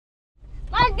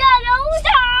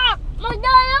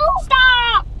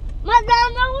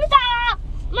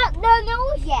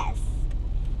McDonald's? Yes.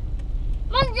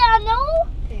 McDonald's?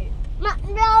 Food.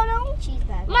 McDonald's?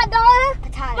 Cheeseburger. McDonald's?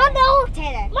 Potato. McDonald's?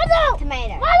 Potato. McDonald's?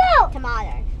 Tomato. McDonald's?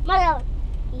 Tomato. McDonald's?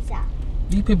 Pizza.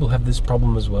 You people have this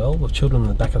problem as well, with children in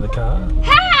the back of the car.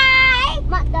 Hi!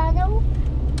 McDonald's?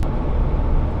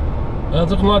 Well,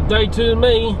 it's looking like day 2 to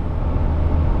me.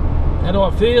 How do I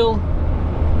feel?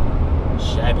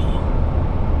 Shabby.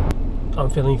 I'm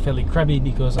feeling fairly crabby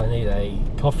because I need a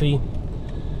coffee.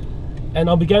 And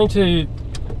I'll be going to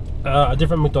a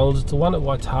different McDonald's. It's the one at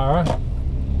Wataria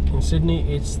in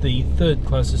Sydney. It's the 3rd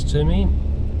closest to me.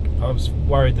 I was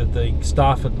worried that the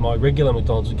staff at my regular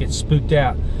McDonald's would get spooked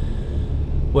out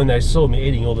when they saw me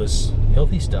eating all this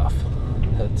healthy stuff.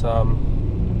 It's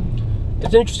an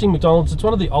interesting McDonald's. It's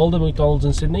one of the older McDonald's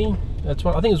in Sydney. I think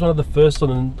it was one of the first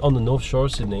on the North Shore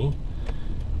of Sydney.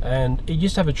 And it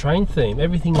used to have a train theme.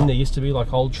 Everything in there used to be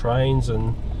like old trains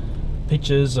and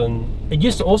pictures, and it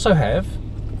used to also have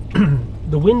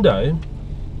the window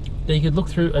that you could look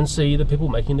through and see the people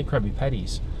making the Krabby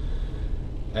Patties.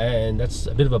 And that's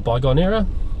a bit of a bygone era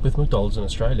with McDonald's in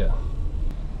Australia.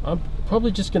 I'm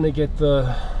probably just going to get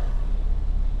the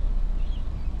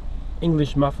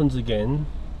English muffins again.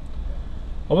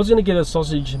 I was going to get a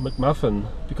sausage McMuffin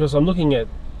because I'm looking at,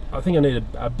 I think I need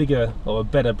a bigger or a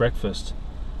better breakfast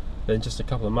than just a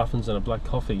couple of muffins and a black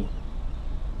coffee.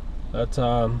 But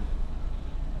like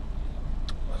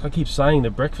I keep saying, the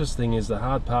breakfast thing is the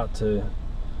hard part to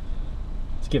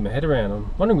get my head around.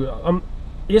 I'm wondering,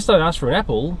 yesterday I asked for an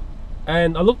apple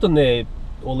and I looked on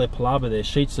all their palaver, their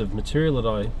sheets of material that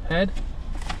I had.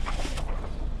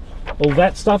 All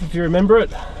that stuff, if you remember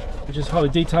it, which is highly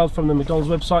detailed from the McDonald's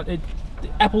website. The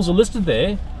apples are listed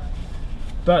there,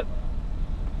 but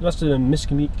there must have been a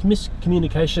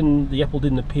miscommunication. The apple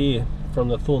didn't appear from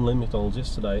the Thornley McDonald's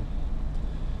yesterday.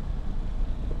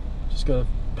 Just got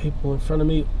people in front of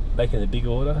me making a big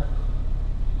order.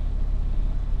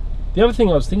 The other thing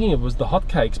I was thinking of was the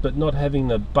hotcakes, but not having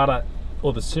the butter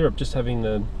or the syrup, just having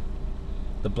the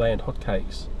bland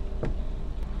hotcakes.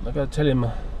 I gotta tell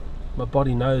you, my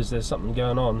body knows there's something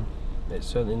going on. It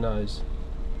certainly knows.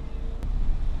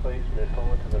 Please move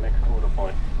forward to the next order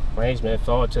point. Please move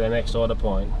forward to the next order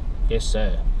point. Yes,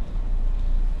 sir.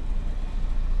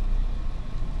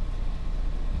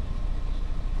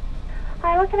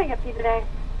 Hi, what can I get for you today?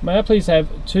 May I please have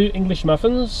 2 English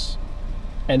muffins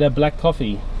and a black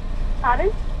coffee?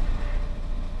 Pardon?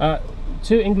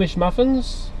 2 English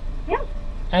muffins Yep.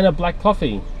 and a black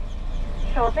coffee.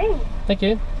 Sure thing. Thank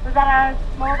you. Was that a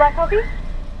small black coffee?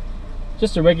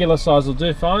 Just a regular size will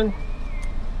do fine.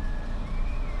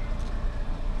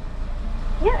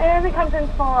 Yeah, it only comes in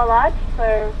small or large,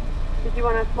 so did you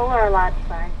want a small or a large,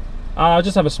 sorry? I'll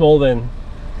just have a small then.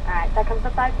 Alright, that comes to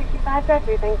 $5.65, go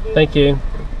through, thank you. Thank you.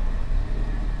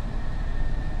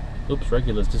 Oops,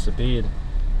 regular's disappeared.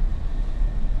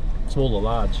 Small or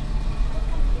large?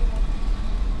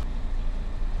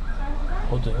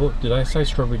 Oh, did I say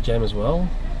strawberry jam as well?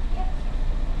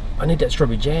 I need that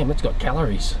strawberry jam, it's got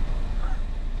calories.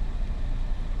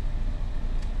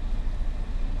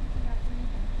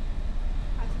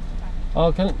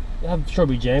 Oh, can I have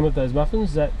strawberry jam with those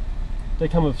muffins? They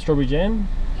come with strawberry jam?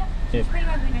 Yep. Yeah. Pretty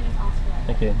much we just ask for it.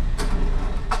 Thank you.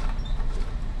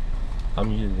 I'm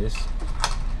new to this.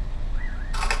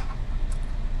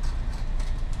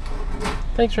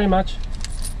 Thanks very much.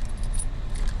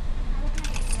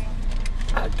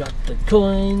 I got the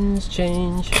coins,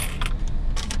 change.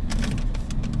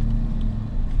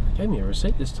 They gave me a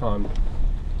receipt this time,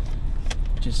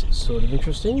 which is sort of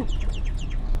interesting.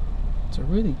 It's a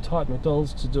really tight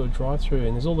McDonald's to do a drive-through,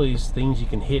 and there's all these things you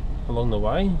can hit along the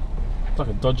way. It's like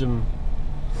a dodgem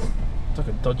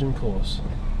course.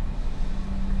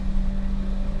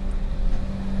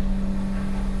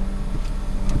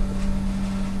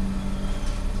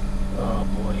 Oh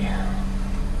boy.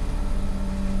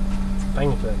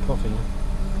 Banging for that coffee.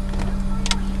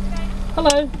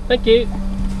 Hello, thank you.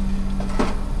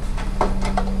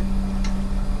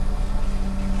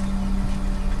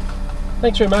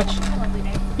 Thanks very much. Have a lovely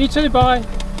day. You too, bye.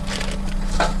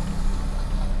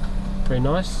 Very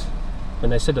nice. When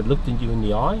they said it looked at you in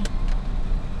the eye.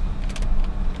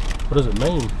 What does it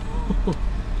mean?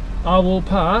 I will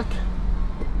park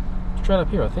straight up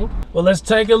here, I think. Well, let's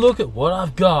take a look at what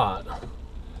I've got.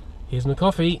 Here's my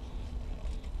coffee.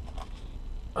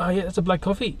 Oh yeah, that's a black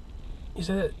coffee. Is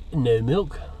that no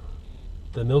milk?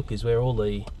 The milk is where all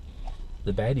the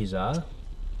baddies are.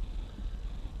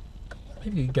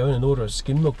 Maybe you could go in and order a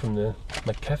skim milk from the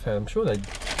McCafe. I'm sure they'd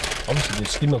obviously do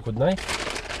skim milk, wouldn't they?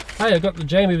 Hey, I got the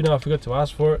jam even though I forgot to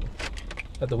ask for it.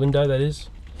 At the window, that is.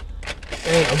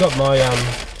 And I've got my,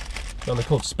 what they're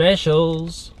called,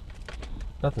 specials.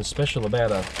 Nothing special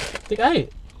about her. Think, hey,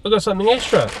 I got something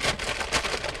extra.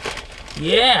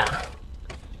 Yeah,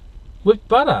 whipped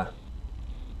butter.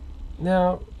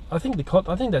 Now, I think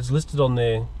that's listed on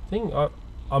their thing.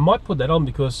 I might put that on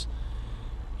because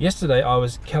yesterday I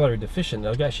was calorie deficient.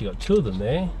 I've actually got 2 of them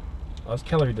there. I was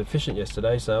calorie deficient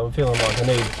yesterday, so I'm feeling like I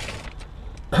need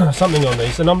something on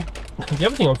these. And the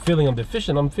other thing I'm feeling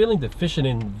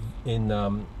deficient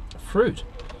in fruit.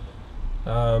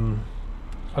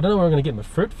 I don't know where I'm going to get my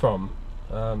fruit from.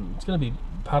 It's going to be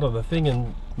part of the thing,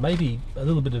 and maybe a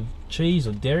little bit of cheese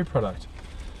or dairy product,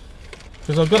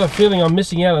 because I've got a feeling I'm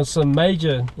missing out on some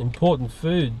major important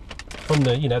food from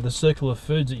the the circle of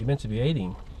foods that you're meant to be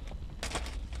eating.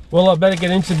 Well, I better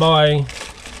get into my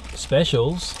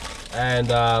specials,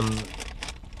 and I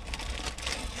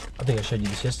think I showed you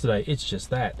this yesterday. It's just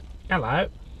that. Hello,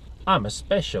 I'm a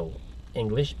special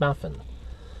English muffin.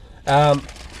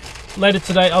 Later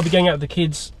today I'll be going out with the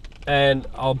kids, and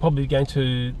I'll probably be going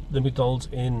to the McDonald's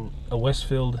in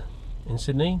Westfield in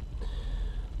Sydney.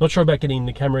 Not sure about getting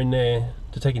the camera in there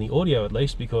to take any audio, at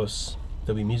least, because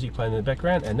there'll be music playing in the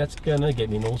background, and that's gonna get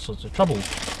me in all sorts of trouble.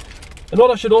 And what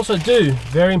I should also do,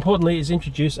 very importantly, is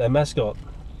introduce a mascot.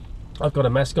 I've got a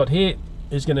mascot here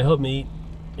who's going to help me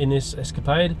in this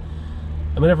escapade,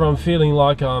 and whenever I'm feeling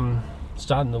like I'm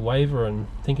starting to waver and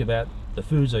think about the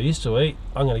foods I used to eat,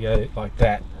 I'm going to go like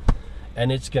that,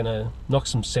 and it's going to knock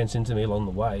some sense into me along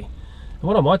the way. And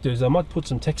what I might do is I might put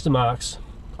some texture marks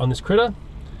on this critter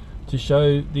to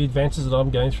show the advances that I'm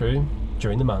going through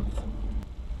during the month.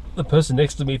 The person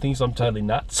next to me thinks I'm totally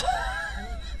nuts.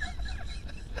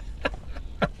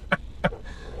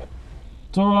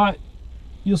 It's alright,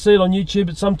 you'll see it on YouTube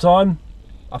at some time,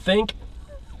 I think.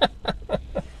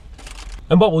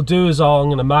 And what we'll do is I'm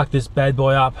going to mark this bad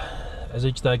boy up as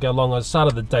each day go along. I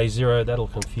started the day 0, that'll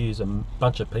confuse a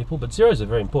bunch of people, but 0 is a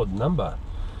very important number.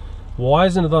 Why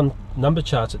isn't it on number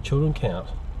charts at children count?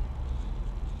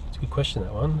 It's a good question,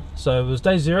 that one. So it was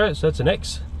day 0, so that's an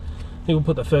X. I think we'll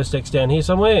put the first X down here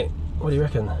somewhere. What do you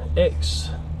reckon? X.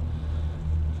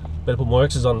 Better put more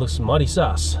X's on, looks mighty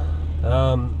sus.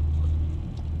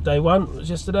 Day 1 was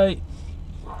yesterday,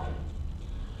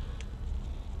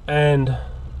 and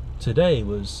today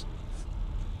is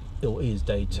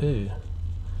day 2.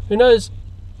 Who knows,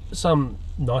 some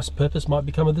nice purpose might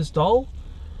become of this doll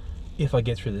if I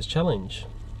get through this challenge.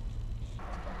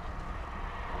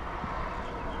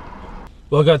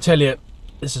 Well, I've got to tell you,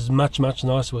 this is much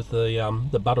nicer with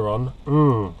the butter on.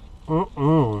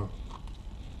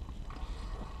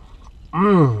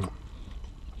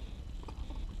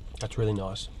 That's really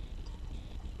nice.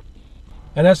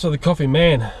 And as for the coffee,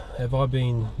 man, have I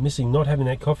been missing not having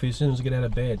that coffee as soon as I get out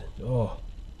of bed. Oh,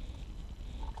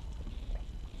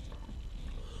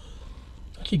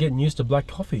 actually getting used to black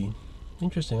coffee.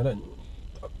 Interesting.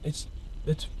 It's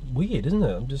weird, isn't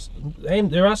it?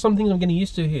 There are some things I'm getting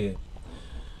used to here.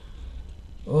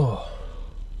 Oh.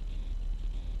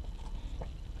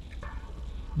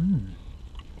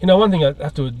 You know, one thing I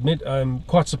have to admit, I'm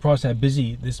quite surprised how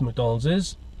busy this McDonald's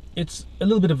is. It's a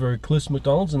little bit of a recluse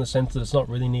McDonald's in the sense that it's not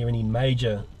really near any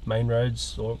major main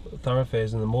roads or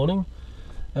thoroughfares in the morning,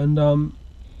 and I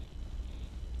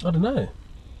don't know.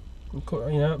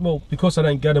 Well, because I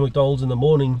don't go to McDonald's in the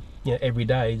morning, every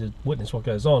day to witness what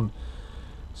goes on,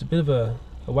 it's a bit of a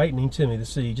awakening to me to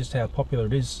see just how popular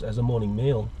it is as a morning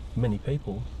meal for many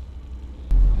people.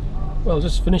 Well, I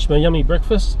just finished my yummy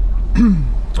breakfast.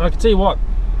 I can tell you what,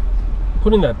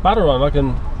 putting that butter on, I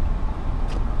can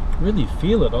really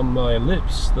feel it on my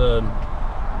lips, the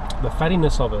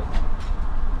fattiness of it.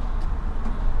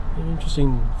 An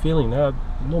interesting feeling now. I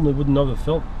normally wouldn't have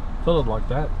felt it like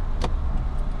that.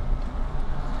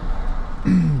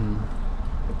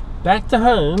 Back to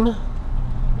home.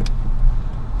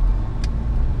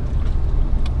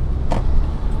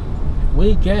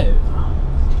 We go.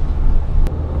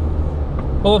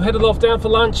 Well, I've headed off down for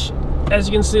lunch. As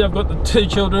you can see, I've got the 2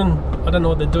 children. I don't know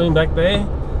what they're doing back there.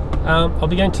 I'll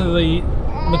be going to the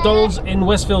McDonald's in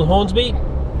Westfield, Hornsby.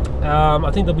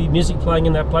 I think there'll be music playing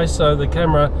in that place, so the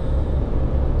camera,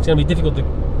 it's going to be difficult to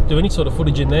do any sort of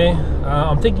footage in there.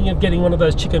 I'm thinking of getting one of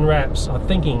those chicken wraps,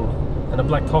 and a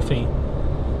black coffee.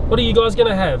 What are you guys going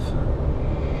to have?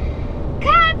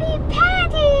 Krabby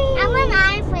Patty! I want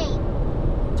ice cream.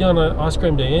 Do you want an ice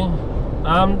cream, do you?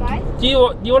 Do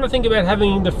you want to think about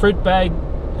having the fruit bag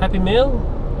Happy Meal?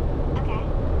 Okay.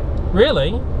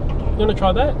 Really? Okay. You want to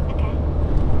try that? Okay.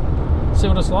 See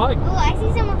what it's like? Oh, I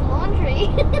see someone's laundry.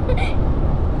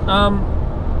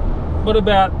 What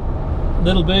about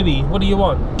little booby? What do you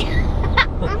want?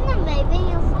 I'm not baby,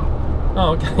 you're fine.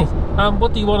 Oh, okay.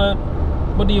 What do you want?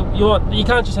 You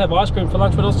can't just have ice cream for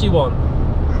lunch. What else do you want? I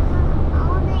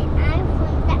want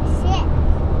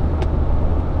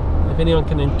If anyone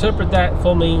can interpret that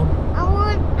for me. I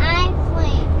want ice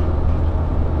cream.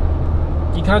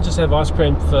 You can't just have ice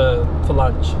cream for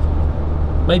lunch.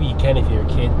 Maybe you can if you're a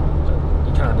kid, but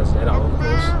you can't as an adult, of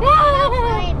course.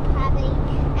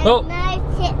 Well, no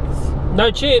chips. No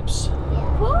chips?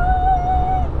 Yeah.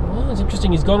 Well, it's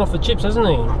interesting, he's gone off the chips, hasn't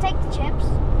he? I'll take the chips.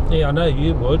 Yeah, I know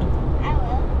you would. I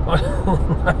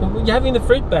will. You're having the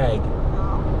fruit bag.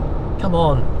 No. Come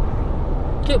on.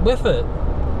 Get with it.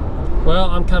 Well,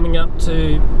 I'm coming up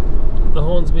to the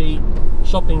Hornsby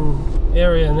shopping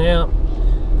area now.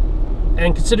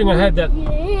 And considering I had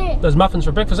those muffins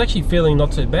for breakfast, actually feeling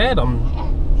not too bad. I'm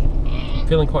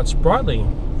feeling quite sprightly.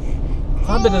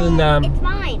 Far better than It's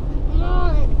mine.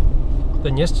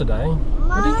 than yesterday.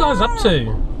 What are you guys up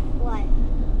to? What?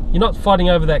 You're not fighting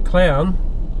over that clown.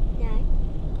 No.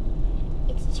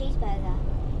 It's a cheeseburger.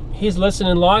 Here's a lesson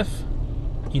in life.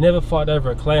 You never fight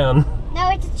over a clown. No,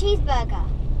 it's a cheeseburger.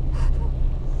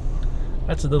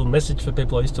 That's a little message for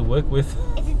people I used to work with.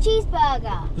 It's a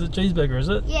cheeseburger. It's a cheeseburger, is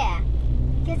it? Yeah.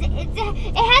 Because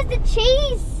it has the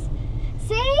cheese.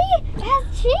 See? It has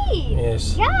cheese.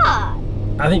 Yes. Yeah.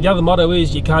 I think the other motto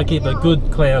is you can't keep a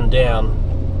good clown down.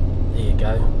 There you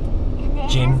go. And it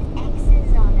Jim. has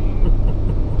X's on it.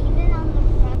 Even on the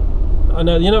front. I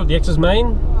know, you know what the X's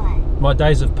mean? What? My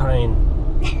days of pain.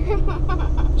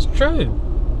 It's true.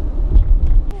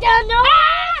 McDonald's!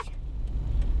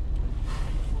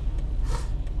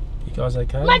 You guys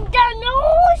okay?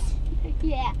 McDonald's!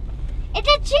 Yeah. It's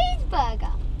a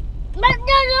cheeseburger.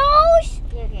 McDonald's!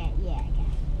 Okay, yeah, okay.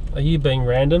 Are you being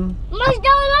random?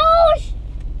 McDonald's!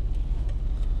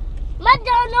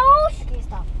 McDonald's! Okay,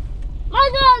 stop.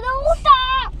 McDonald's,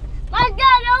 stop!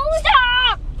 McDonald's,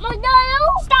 stop!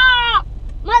 McDonald's, stop!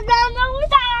 McDonald's,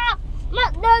 stop!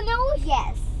 McDonald's,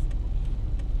 yes.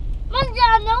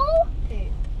 McDonald's.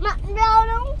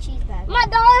 McDonald's. Cheeseburger.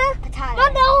 McDonald's. Potato.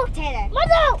 McDonald's. Potato.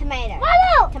 McDonald's. Tomato.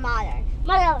 McDonald's. Tomato.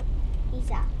 McDonald's.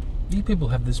 Pizza. You people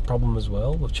have this problem as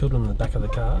well with children in the back of the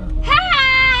car.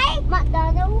 Hi!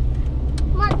 McDonald's.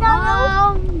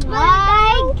 McDonald's. Oh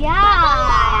my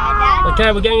God.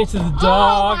 Okay, we're going into the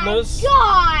darkness. Oh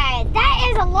my God. That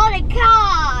is a lot of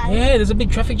cars. Yeah, there's a big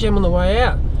traffic jam on the way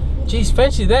out. Geez,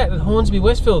 fancy that at Hornsby,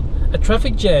 Westfield. A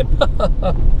traffic jam.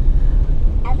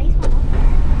 At least one.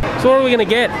 So what are we going to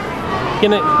get?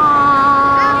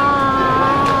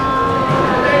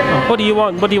 What do you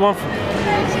want? What do you want?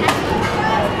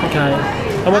 Okay.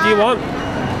 And what do you want?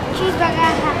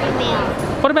 Cheeseburger, Happy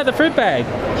Meal. What about the fruit bag?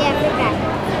 Yeah, fruit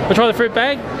bag. We'll try the fruit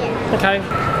bag? Yeah. Okay.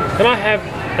 Can I have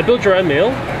a build your own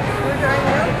meal?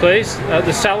 Please.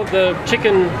 The salad, the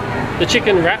chicken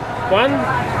wrap one.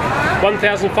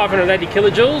 1,580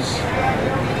 kilojoules.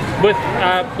 With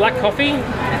black coffee.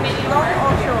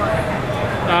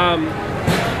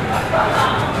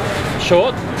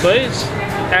 Short, please.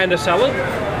 And a salad,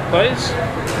 please.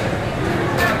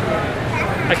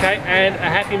 Okay, and a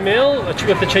Happy Meal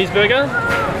with the cheeseburger.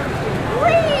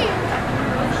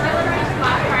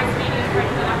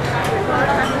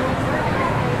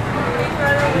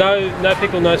 No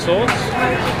pickle, no sauce.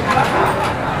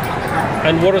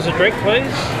 And water as a drink,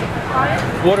 please.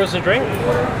 Water as a drink.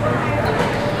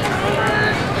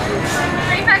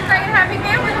 3-pack bacon Happy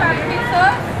Meal with barbecue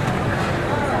sauce.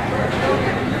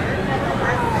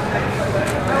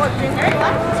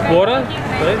 Water,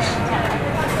 please.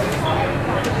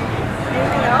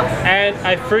 And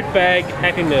a fruit bag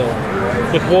Happy Meal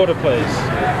with water, please.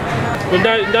 With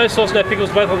no sauce, no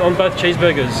pickles, both on both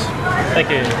cheeseburgers. Thank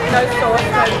you. No sauce,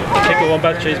 no Pickle on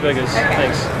both cheeseburgers.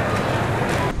 Thanks.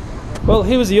 Well,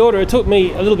 here was the order. It took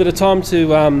me a little bit of time to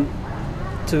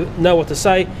know what to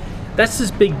say. That's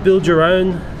this big build your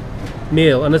own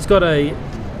meal, and it's got a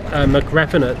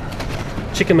McWrap in it,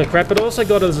 chicken McWrap, but also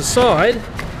got as a side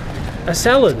a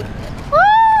salad.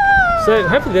 So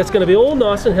hopefully that's going to be all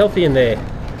nice and healthy in there.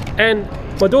 And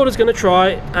my daughter's going to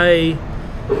try a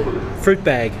fruit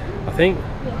bag, I think.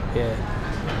 Yeah.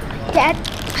 Dad,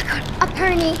 I got a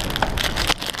pony.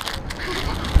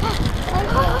 I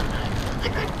got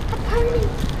a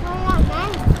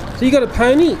pony. So you got a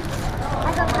pony, I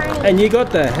got a pony. and you got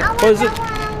that. What is it?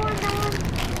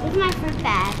 It's my fruit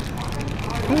bag.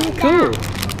 Oh, cool.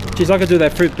 Geez, I could do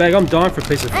that fruit bag. I'm dying for a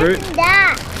piece of fruit. What's that?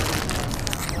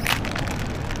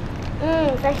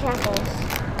 Fresh apples.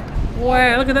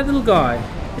 Wow, look at that little guy.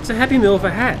 It's a Happy Meal with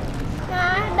a hat.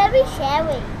 Maybe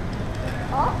sherry.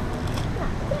 Oh.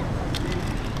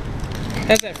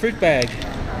 How's that fruit bag?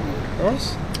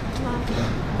 Nice?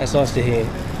 That's nice to hear.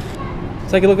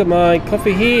 Take a look at my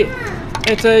coffee here.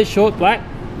 It's a short black.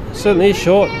 Certainly is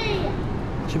short.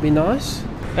 Should be nice.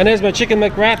 And there's my chicken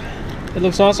McWrap. It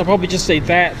looks nice. I'll probably just eat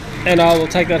that and I will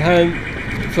take that home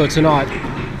for tonight.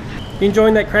 You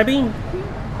enjoying that Krabby?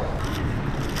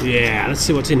 Yeah, let's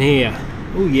see what's in here.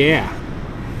 Oh yeah.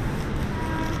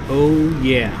 Oh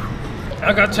yeah.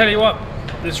 I gotta tell you what,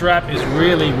 this wrap is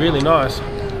really, really nice.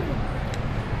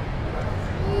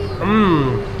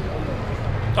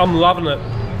 I'm loving it.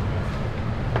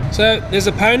 So there's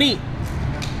a pony.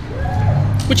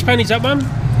 Which pony's that one?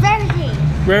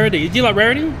 Rarity. Rarity. Do you like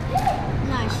Rarity?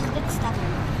 No, she's a bit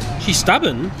stubborn. She's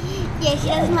stubborn? Yeah, she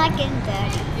doesn't like getting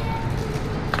dirty.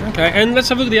 Okay, and let's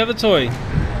have a look at the other toy.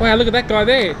 Wow, look at that guy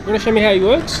there. You want to show me how he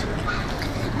works?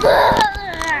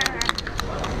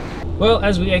 Well,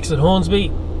 as we exit Hornsby,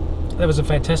 that was a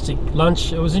fantastic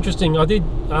lunch. It was interesting. I did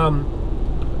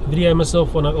video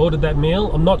myself when I ordered that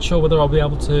meal. I'm not sure whether I'll be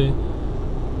able to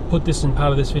put this in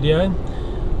part of this video.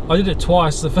 I did it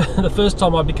twice. The first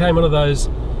time I became one of those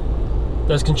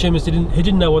consumers who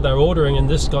didn't know what they were ordering and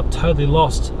just got totally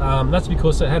lost. That's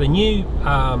because it had a new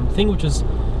thing which is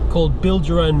called build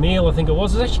your own meal, I think it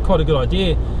was. It's actually quite a good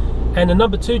idea. And the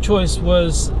number 2 choice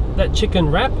was that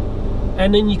chicken wrap,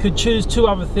 and then you could choose 2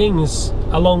 other things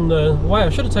along the way. I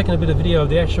should have taken a bit of video of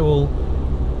the actual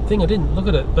thing. I didn't look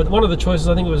at it, but one of the choices,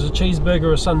 I think it was a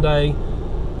cheeseburger, a sundae,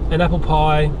 an apple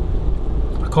pie,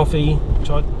 a coffee, which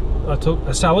I took,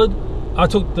 a salad. I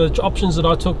took the options that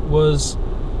I took was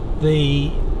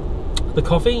the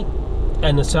coffee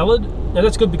and the salad. Now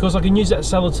that's good because I can use that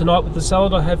salad tonight with the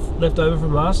salad I have left over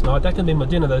from last night. That can be my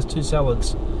dinner, those 2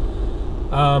 salads.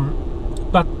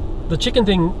 But the chicken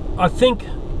thing, I think,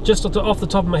 just off the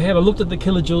top of my head, I looked at the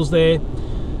kilojoules there.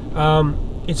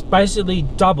 It's basically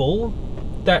double.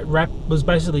 That wrap was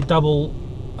basically double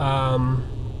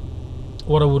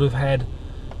what I would have had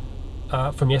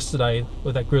from yesterday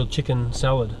with that grilled chicken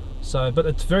salad. So, but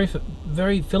it's very,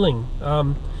 very filling.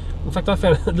 In fact, I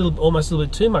found it almost a little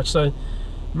bit too much. So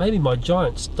maybe my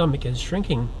giant stomach is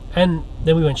shrinking. And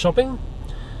then we went shopping,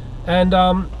 and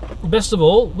best of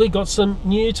all, we got some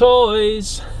new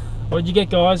toys. What did you get,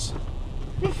 guys?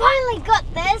 We finally got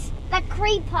this, the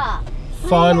creeper.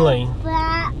 Finally.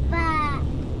 Blah, blah.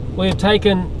 We have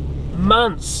taken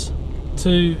months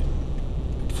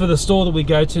for the store that we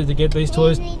go to get these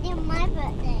toys, My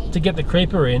birthday. to get the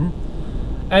creeper in.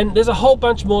 And there's a whole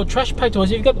bunch more trash pack toys.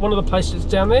 You've got one of the playsets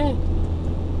down there?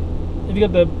 Have you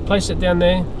got the playset down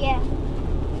there? Yeah.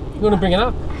 You want to bring it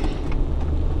up?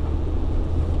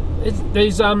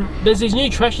 There's these new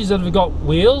trashies that have got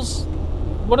wheels.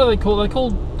 What are they called? They're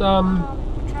called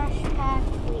Trash pack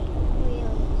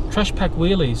wheels. trash pack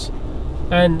wheelies.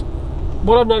 And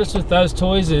what I've noticed with those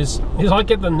toys is I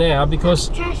get them now because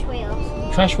Trash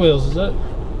wheels. trash wheels, is it?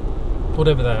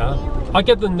 Whatever they are. I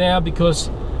get them now because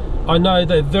I know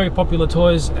they're very popular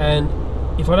toys, and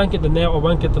if I don't get them now, I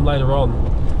won't get them later on.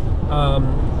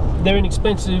 They're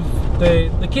inexpensive.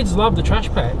 The kids love the trash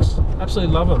packs.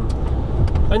 Absolutely love them.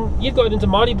 And you've got into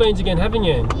Mighty Beans again, haven't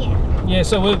you? Yeah. Yeah,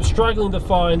 so we're struggling to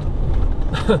find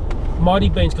Mighty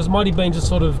Beans because Mighty Beans has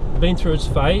sort of been through its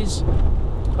phase.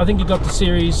 I think you got the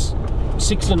Series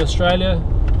 6 in Australia.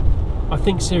 I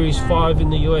think Series 5 in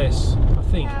the US. I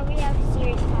think. No, we have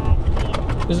Series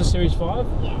 5 here. Is it Series 5?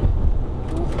 Yeah.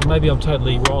 Maybe I'm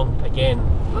totally wrong again.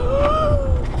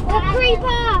 The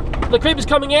creeper! The creeper's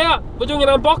coming out! We're doing an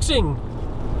unboxing!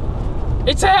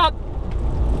 It's out!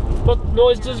 What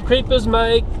noise does creepers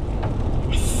make?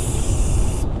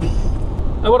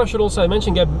 And what I should also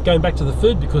mention, going back to the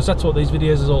food, because that's what these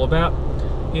videos is all about,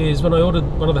 is when I ordered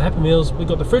one of the Happy Meals, we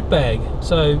got the fruit bag.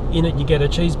 So in it you get a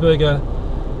cheeseburger,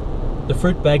 the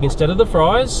fruit bag instead of the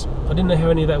fries. I didn't know how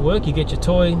any of that worked. You get your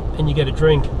toy and you get a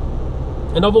drink.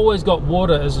 And I've always got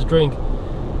water as a drink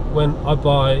when I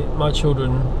buy my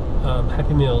children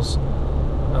Happy Meals.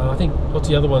 I think, what's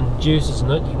the other one? Juice,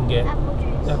 isn't it? You can get Apple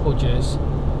juice. apple juice.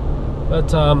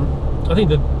 But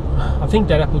I think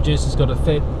that apple juice has got a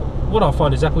fair. What I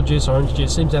find is apple juice, orange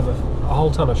juice seems to have a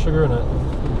whole ton of sugar in it.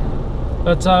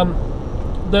 But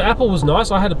the apple was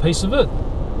nice. I had a piece of it.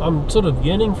 I'm sort of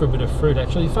yearning for a bit of fruit,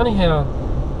 actually. Funny how,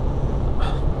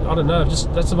 I don't know,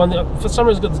 just that's the one that, for some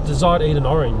reason, I've got the desire to eat an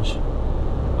orange.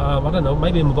 I don't know,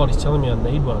 maybe my body's telling me I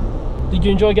need one. Did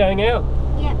you enjoy going out?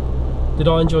 Yeah. Did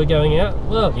I enjoy going out?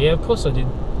 Well, yeah, of course I did.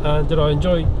 Did I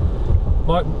enjoy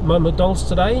my McDonald's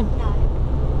today?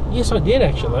 No. Yes, I did,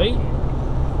 actually.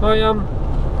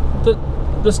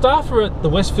 The staff were at the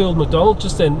Westfield McDonald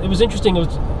just then. It was interesting.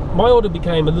 My order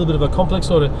became a little bit of a complex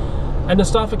order, and the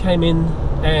staffer came in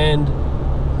and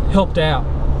helped out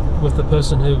with the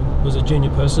person who was a junior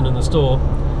person in the store,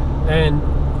 and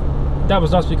that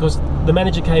was nice because the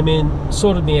manager came in,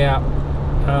 sorted me out.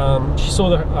 She saw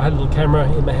that I had a little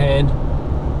camera in my hand,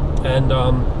 and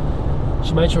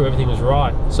she made sure everything was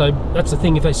right. So that's the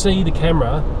thing, if they see the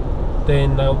camera,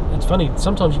 then it's funny,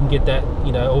 sometimes you can get that,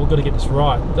 you know, oh, we've got to get this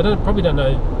right. They probably don't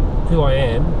know who I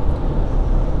am,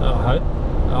 I hope.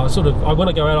 I want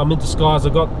to go out, I'm in disguise.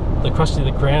 I've got the Krusty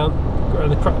the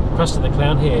Krusty the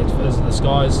Clown hair as a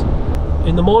disguise.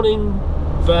 In the morning,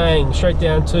 bang, straight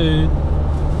down to,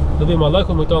 there'll be my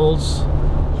local McDonald's.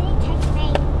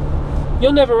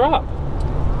 You're never up.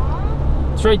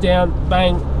 Straight down,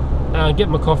 bang, get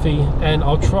my coffee, and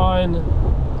I'll try and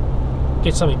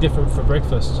get something different for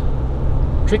breakfast.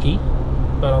 Tricky,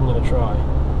 but I'm going to try.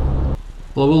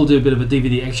 Well, I will do a bit of a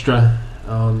DVD extra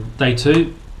on day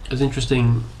 2. It's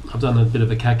interesting, I've done a bit of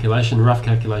a calculation, rough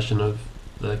calculation of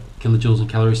the kilojoules and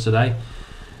calories today.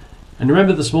 And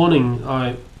remember this morning,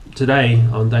 today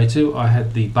on day 2, I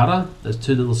had the butter. There's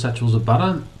 2 little satchels of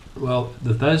butter. Well,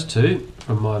 those 2,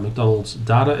 from my McDonald's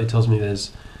data, it tells me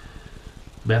there's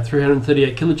about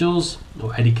 338 kilojoules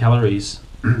or 80 calories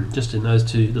just in those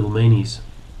 2 little meanies.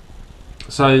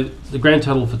 So the grand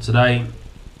total for today,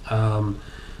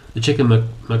 the chicken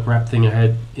McWrap thing I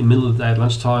had in the middle of the day at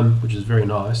lunchtime, which is very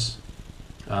nice,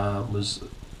 was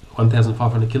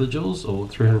 1,500 kilojoules or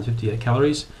 358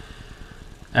 calories.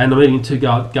 And I'm eating 2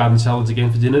 garden salads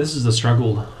again for dinner. This is the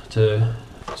struggle to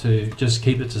just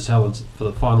keep it to salads for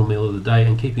the final meal of the day,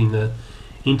 and keeping the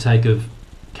intake of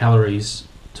calories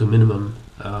to a minimum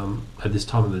at this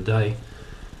time of the day,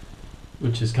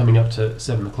 which is coming up to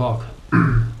 7 o'clock.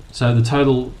 So the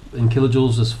total in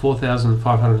kilojoules is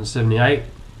 4,578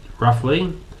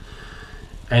 roughly,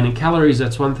 and in calories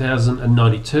that's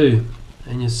 1,092.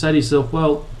 And you say to yourself,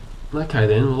 well, okay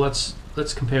then, well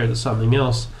let's compare it to something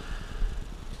else.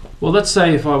 Well, let's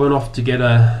say if I went off to get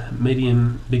a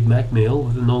medium Big Mac meal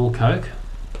with a normal Coke,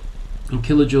 in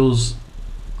kilojoules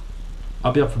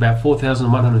I'll be up for about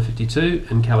 4,152,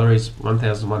 and calories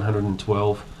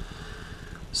 1,112.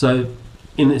 So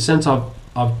in a sense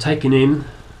I've taken in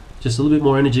just a little bit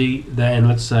more energy than,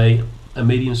 let's say, a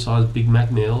medium-sized Big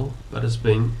Mac meal, but it's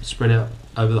been spread out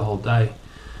over the whole day.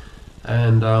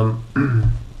 And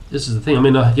this is the thing, I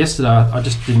mean, yesterday I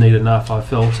just didn't eat enough. I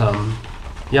felt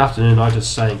the afternoon I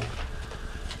just sank.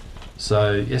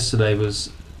 So yesterday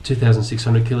was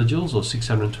 2,600 kilojoules or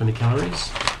 620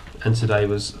 calories, and today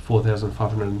was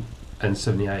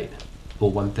 4,578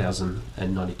 or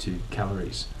 1,092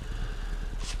 calories.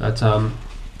 But I'm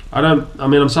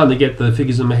starting to get the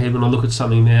figures in my head when I look at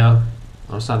something now.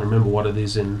 I'm starting to remember what it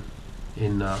is in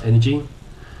energy,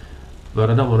 but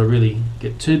I don't want to really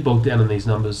get too bogged down in these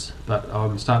numbers. But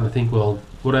I'm starting to think, well,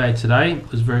 what I ate today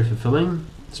was very fulfilling,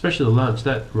 especially the lunch.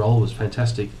 That roll was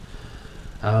fantastic,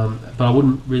 but I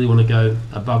wouldn't really want to go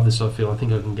above this. I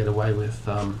think I can get away with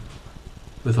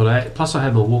what I ate. Plus I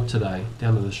had my walk today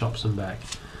down to the shops and back,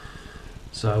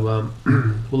 so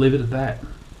we'll leave it at that,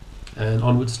 and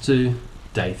onwards to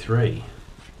day 3.